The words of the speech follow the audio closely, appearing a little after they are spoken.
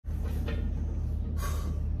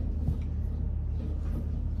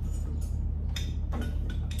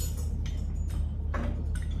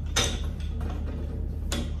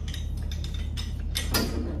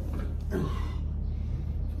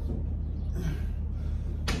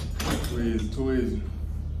Too easy.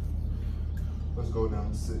 Let's go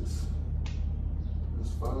down to 6.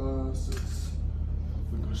 It's 5, 6.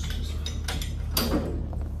 We go 6.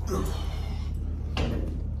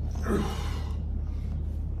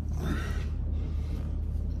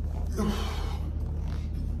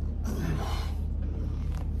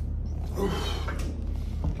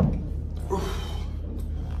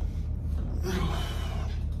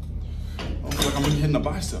 I'm really hitting the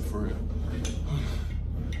bicep for real.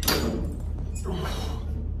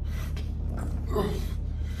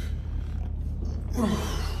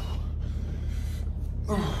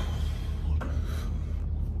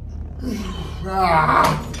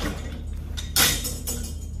 Ah! Looks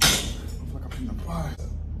like I'm hitting the bicep.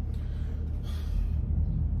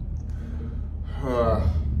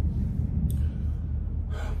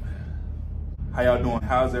 How y'all doing?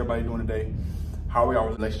 How's everybody doing today? How are y'all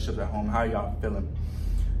relationships at home? How y'all feeling?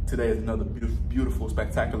 Today is another beautiful,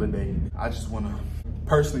 spectacular day. I just want to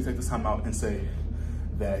personally take this time out and say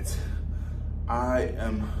that I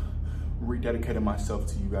am rededicating myself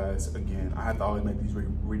to you guys again. I have to always make these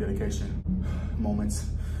rededication moments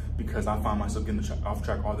because I find myself getting off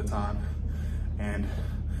track all the time, and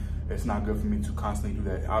it's not good for me to constantly do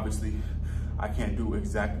that. Obviously, I can't do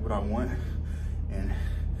exactly what I want and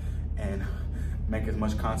make as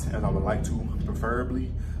much content as I would like to,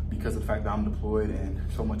 preferably, because of the fact that I'm deployed and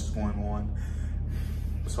so much is going on.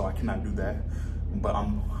 So I cannot do that, but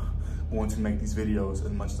I'm going to make these videos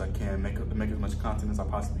as much as I can, make as much content as I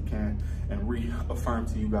possibly can, and reaffirm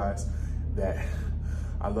to you guys that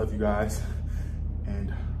I love you guys,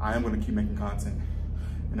 and I am going to keep making content,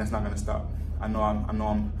 and that's not going to stop. I know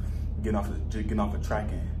I'm getting off the track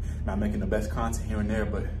and not making the best content here and there,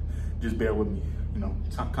 but just bear with me. You know,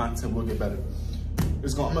 content will get better.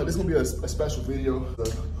 This is gonna be a special video,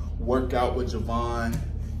 the workout with Javon,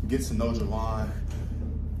 get to know Javon,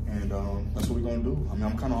 and that's what we're gonna do. I mean,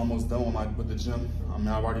 I'm kind of almost done with the gym. I mean,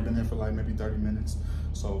 I've already been here for like maybe 30 minutes,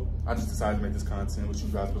 so I just decided to make this content with you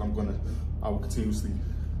guys. But I'm gonna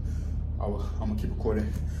keep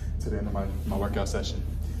recording to the end of my workout session,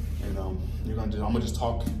 and I'm gonna just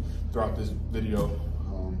talk throughout this video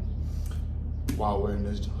while we're in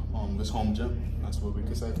this home gym. That's what we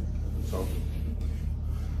could say. So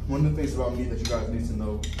one of the things about me that you guys need to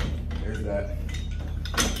know is that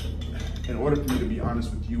in order for me to be honest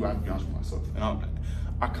with you, I have to be honest with myself. And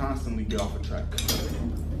I constantly get off the track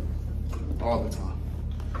all the time.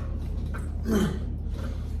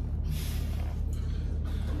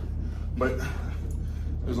 But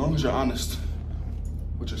as long as you're honest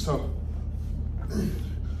with yourself,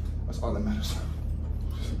 that's all that matters.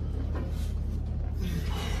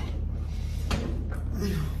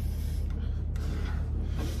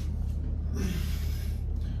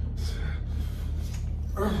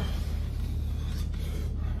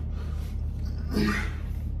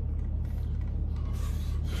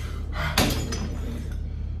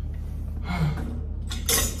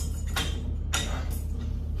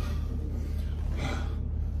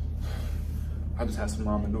 I just had some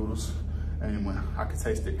ramen noodles, and when I could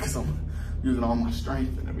taste it because I'm using all my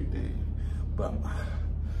strength and everything. But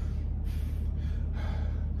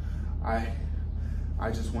I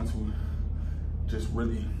just want to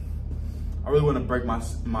I really want to break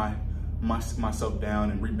myself down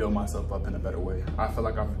and rebuild myself up in a better way. I feel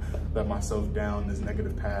like I've let myself down this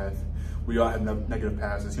negative path. We all have negative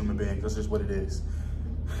paths as human beings. That's just what it is.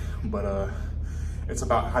 But it's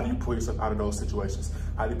about how do you pull yourself out of those situations?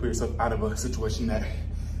 How do you pull yourself out of a situation that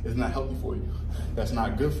is not healthy for you? That's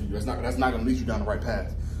not good for you. That's not going to lead you down the right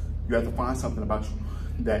path. You have to find something about you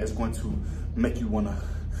that is going to make you want to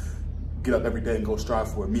get up every day and go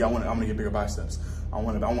strive for it. Me, I'm gonna get bigger biceps. I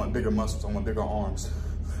want bigger muscles. I want bigger arms.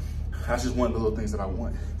 That's just one of the little things that I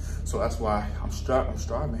want. So that's why I'm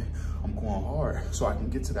striving. I'm going hard so I can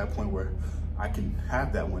get to that point where I can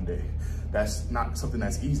have that one day. That's not something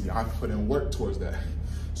that's easy. I put in work towards that.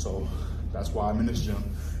 So that's why I'm in this gym.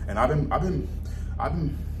 And I've been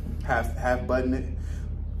half butting it.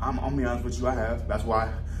 I'll be honest with you, I have. That's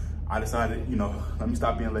why I decided, you know, let me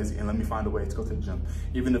stop being lazy and let me find a way to go to the gym.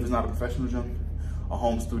 Even if it's not a professional gym, a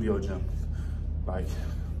home studio gym. Like,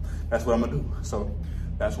 that's what I'm gonna do. So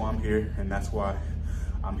that's why I'm here, and that's why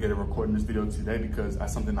I'm here to record this video today, because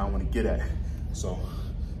that's something I wanna get at. So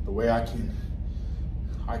the way I can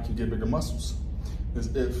get bigger muscles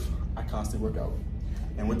is if I constantly work out.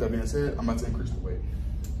 And with that being said, I'm about to increase the weight.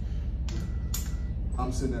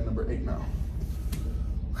 I'm sitting at number 8 now.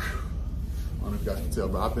 I don't know if you guys can tell,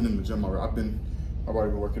 but I've been in the gym already. I've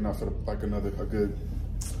already been working out for like a good,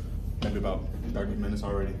 maybe about 30 minutes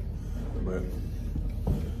already. But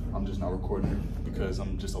I'm just not recording because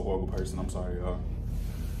I'm just a horrible person. I'm sorry, y'all.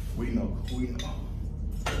 We know.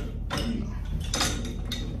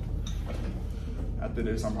 After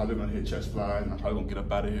this, I'm probably gonna hit chest flies and I'm probably gonna get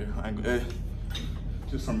up out of here.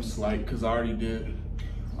 Just something slight, cause I already did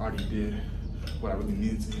what I really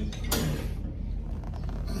needed to hit.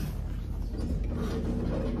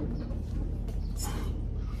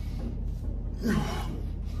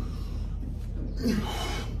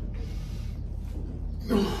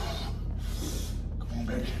 Come on,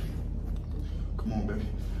 baby. Come on, baby.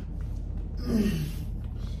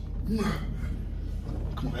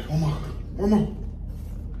 One more.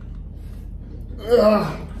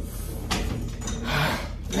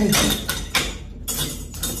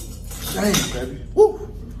 Dang, baby.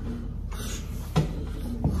 Woo.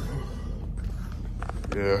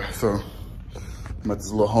 Yeah, so I'm at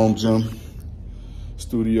this little home gym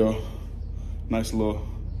studio. Nice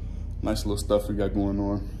little stuff we got going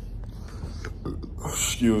on.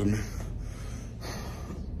 Excuse me.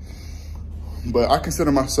 But I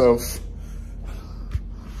consider myself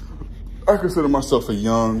a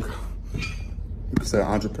young, you could say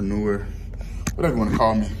entrepreneur, whatever you want to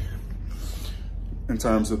call me, in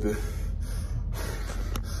terms of the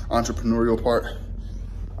entrepreneurial part.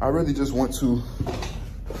 I really just want to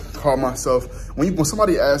call myself, when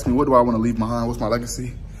somebody asks me, what do I want to leave behind? What's my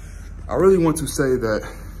legacy? I really want to say that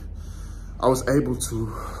I was able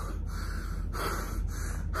to,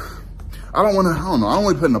 I don't want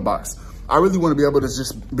to put in a box. I really want to be able to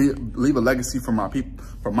just leave a legacy for my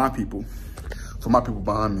people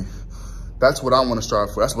behind me. That's what I want to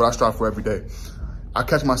strive for. That's what I strive for every day. I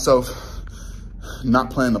catch myself not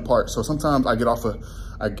playing the part. So sometimes I get off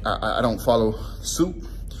I don't follow suit,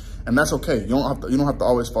 and that's okay. You don't have to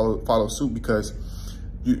always follow suit, because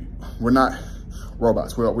we're not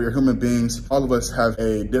robots. We're human beings. All of us have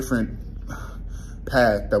a different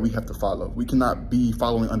path that we have to follow. We cannot be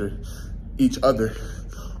following under each other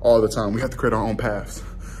all the time. We have to create our own paths.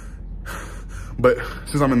 But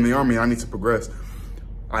since I'm in the Army, I need to progress.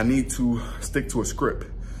 I need to stick to a script.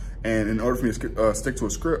 And in order for me to stick to a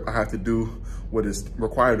script, I have to do what is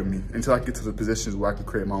required of me until I get to the positions where I can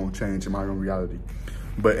create my own change in my own reality.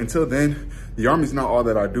 But until then, the Army's not all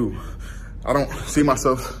that I do. I don't see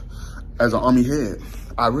myself as an Army head.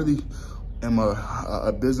 I really am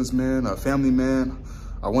a businessman, a family man.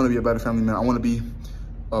 I want to be a better family man. I want to be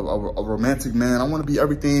a romantic man. I want to be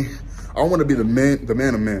everything. I want to be the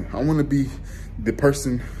man of men. I want to be the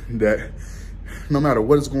person that no matter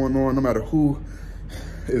what is going on, no matter who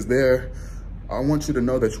is there, I want you to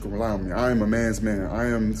know that you can rely on me. I am a man's man. I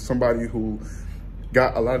am somebody who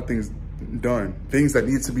got a lot of things done. Things that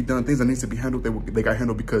need to be done, things that need to be handled, they got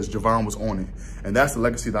handled because Javon was on it. And that's the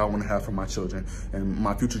legacy that I want to have for my children and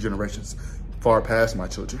my future generations, far past my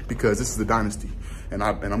children, because this is the dynasty. And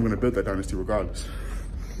I'm going to build that dynasty regardless.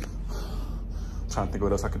 I'm trying to think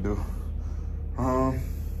what else I could do. I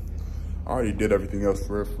already did everything else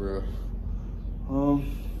for real. And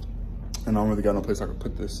I don't really got no place I could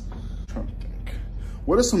put this. I'm trying to think.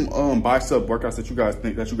 What are some bicep workouts that you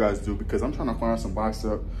guys do? Because I'm trying to find some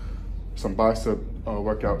bicep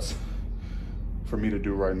workouts for me to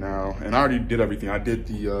do right now. And I already did everything. I did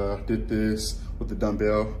did this with the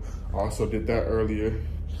dumbbell. I also did that earlier.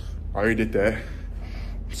 I already did that.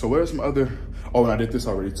 So what are some other? Oh, and I did this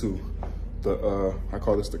already too. I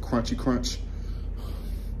call this the crunchy crunch.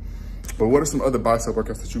 But what are some other bicep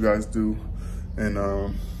workouts that you guys do? And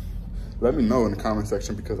let me know in the comment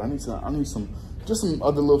section, because I need some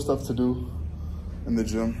other little stuff to do in the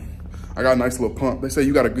gym. I got a nice little pump. They say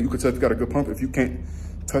you could tell if you got a good pump if you can't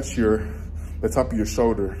touch the top of your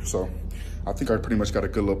shoulder. So I think I pretty much got a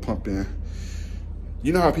good little pump in.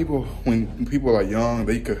 You know how when people are young,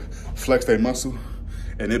 they could flex their muscle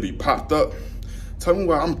and it be popped up. Tell me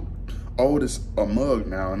why I'm old as a mug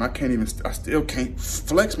now and I still can't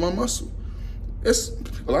flex my muscle. It's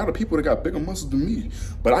a lot of people that got bigger muscles than me,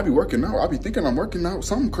 but I be working out. I be thinking I'm working out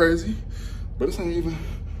something crazy, but this ain't even,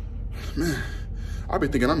 man, I be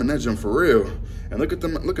thinking I'm in that gym for real. And look at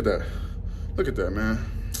them, look at that, man.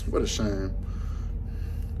 What a shame.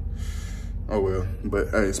 Oh well, but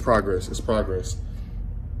hey, it's progress,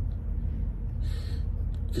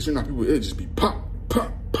 Cause you know people, it just be pop,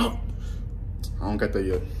 pop, pop. I don't got that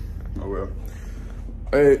yet. Oh well.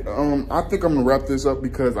 Hey, I think I'm gonna wrap this up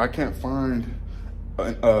because I can't find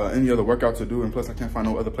any other workout to do, and plus I can't find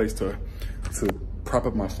no other place to prop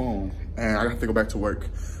up my phone, and I have to go back to work.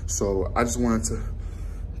 So I just wanted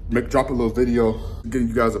to drop a little video, giving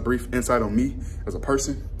you guys a brief insight on me as a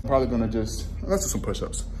person. I'm probably gonna let's do some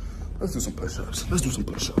push-ups. Let's do some push-ups. Let's do some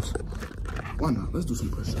push-ups. Why not? Let's do some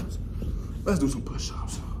push-ups. Let's do some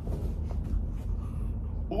push-ups.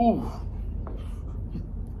 Ooh.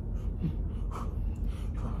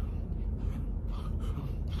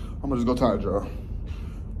 I'm gonna just go tight, y'all.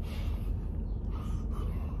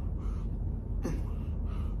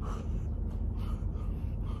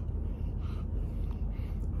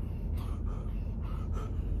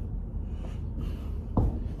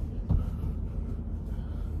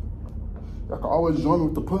 Y'all can always join me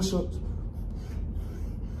with the push-ups.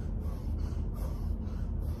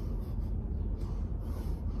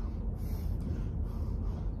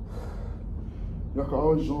 Y'all can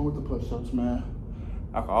always join with the push-ups, man.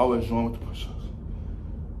 I can always join with the push-ups.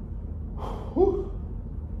 Y'all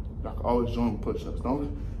can always join with push-ups.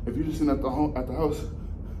 Don't, if you're just sitting at the house,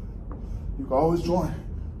 you can always join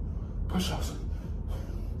push-ups.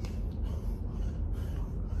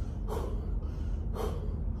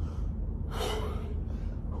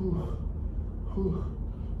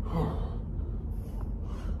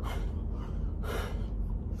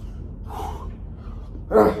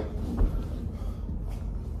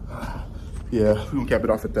 Yeah, we're gonna cap it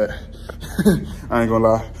off at that. I ain't gonna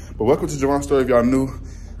lie. But welcome to Javon Story if y'all new.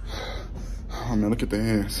 Oh man, look at the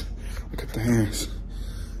hands. Look at the hands.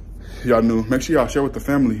 Y'all new. Make sure y'all share with the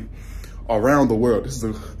family around the world. This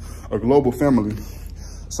is a global family.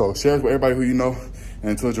 So share it with everybody who you know.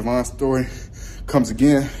 And until Javon Story comes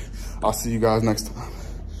again, I'll see you guys next time.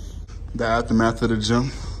 The aftermath of the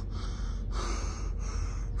gym.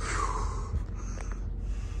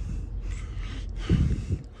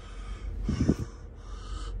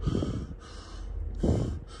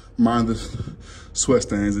 Mind the sweat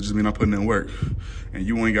stains, it just mean I'm putting in work. And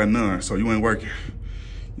you ain't got none, so you ain't working.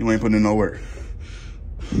 You ain't putting in no work.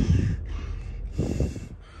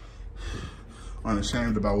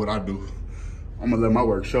 Unashamed about what I do. I'm gonna let my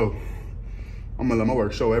work show. I'm gonna let my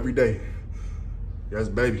work show every day. Yes,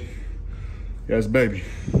 baby. Yes, baby.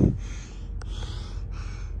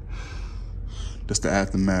 That's the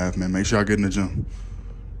aftermath, man. Make sure y'all get in the gym.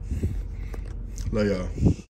 Love y'all.